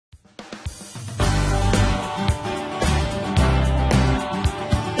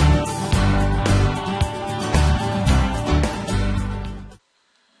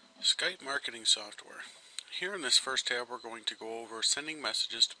Skype marketing software. Here in this first tab we're going to go over sending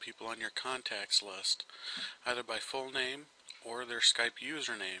messages to people on your contacts list, either by full name or their Skype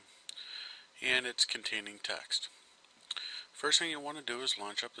username, and it's containing text. First thing you want to do is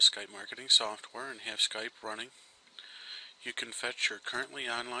launch up the Skype marketing software and have Skype running. You can fetch your currently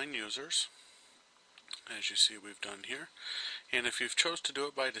online users, as you see we've done here, and if you've chose to do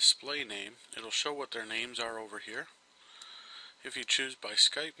it by display name, it'll show what their names are over here. If you choose by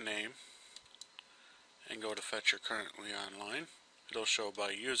Skype name and go to fetch your currently online, it'll show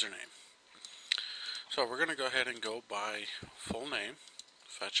by username. So we're going to go ahead and go by full name,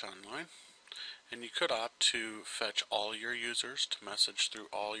 fetch online, and you could opt to fetch all your users to message through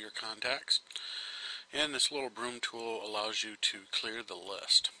all your contacts, and this little broom tool allows you to clear the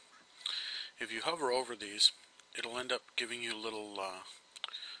list. If you hover over these, it'll end up giving you little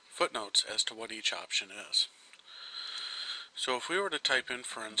footnotes as to what each option is. So if we were to type in,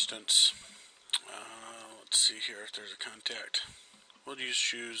 for instance, let's see here if there's a contact, we'll just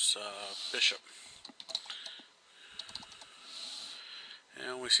choose Bishop,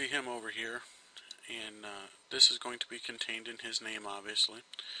 and we see him over here, and this is going to be contained in his name obviously,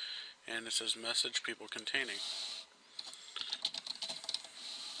 and it says message people containing.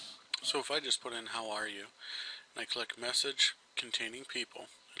 So if I just put in how are you and I click message containing people,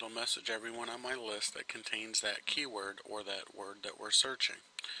 it'll message everyone on my list that contains that keyword or that word that we're searching.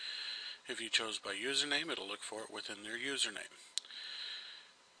 If you chose by username, it'll look for it within their username.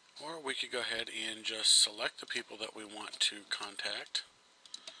 Or we could go ahead and just select the people that we want to contact,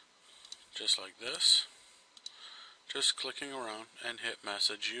 just like this, just clicking around and hit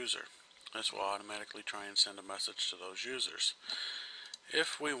message user. This will automatically try and send a message to those users.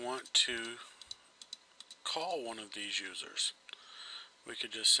 If we want to call one of these users, we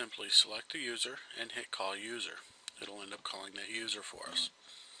could just simply select the user and hit call user. It'll end up calling that user for us.